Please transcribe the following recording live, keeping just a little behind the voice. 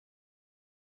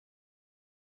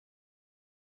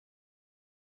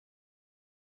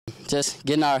Just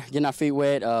getting our feet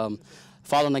wet,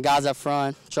 following the guys up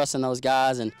front, trusting those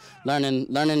guys, and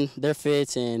learning their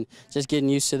fits, and just getting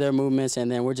used to their movements,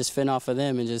 and then we're just fitting off of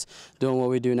them and just doing what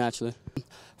we do naturally.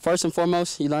 First and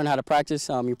foremost, you learn how to practice.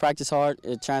 You practice hard.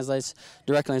 It translates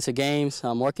directly into games,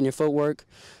 working your footwork,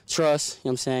 trust, you know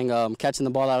what I'm saying, catching the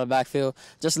ball out of the backfield.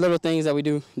 Just little things that we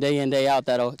do day in, day out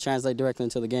that'll translate directly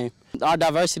into the game. Our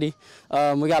diversity,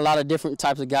 we got a lot of different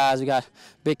types of guys. We got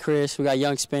Big Chris, we got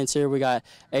Young Spencer, we got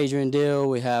Adrian Dill,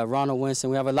 we have Ronald Winston.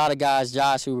 We have a lot of guys,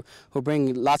 Josh, who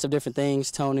bring lots of different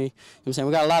things, Tony. You know what I'm saying?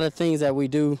 We got a lot of things that we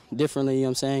do differently, you know what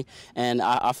I'm saying? And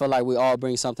I feel like we all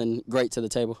bring something great to the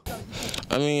table.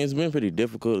 I mean, it's been pretty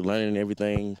difficult learning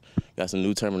everything. Got some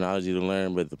new terminology to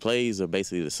learn, but the plays are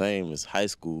basically the same as high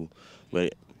school.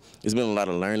 But it's been a lot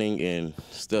of learning and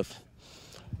stuff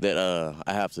that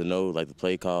I have to know, like the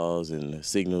play calls and the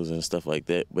signals and stuff like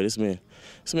that. But it's been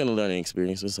a learning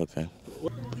experience. It's okay.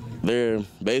 They're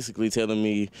basically telling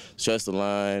me trust the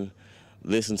line,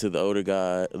 listen to the older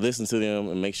guy, listen to them,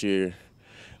 and make sure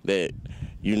that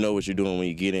you know what you're doing when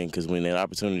you get in, because when that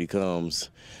opportunity comes,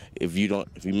 if you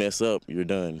mess up, you're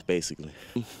done, basically.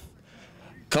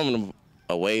 Coming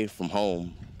away from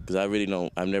home, because I've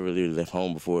never really left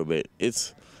home before, but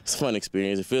it's a fun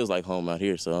experience. It feels like home out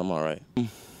here, so I'm all right.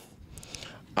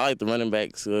 I like the running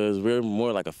backs because we're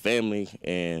more like a family,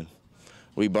 and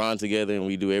we bond together and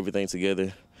we do everything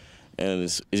together, and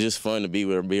it's just fun to be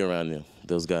around them,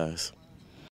 those guys.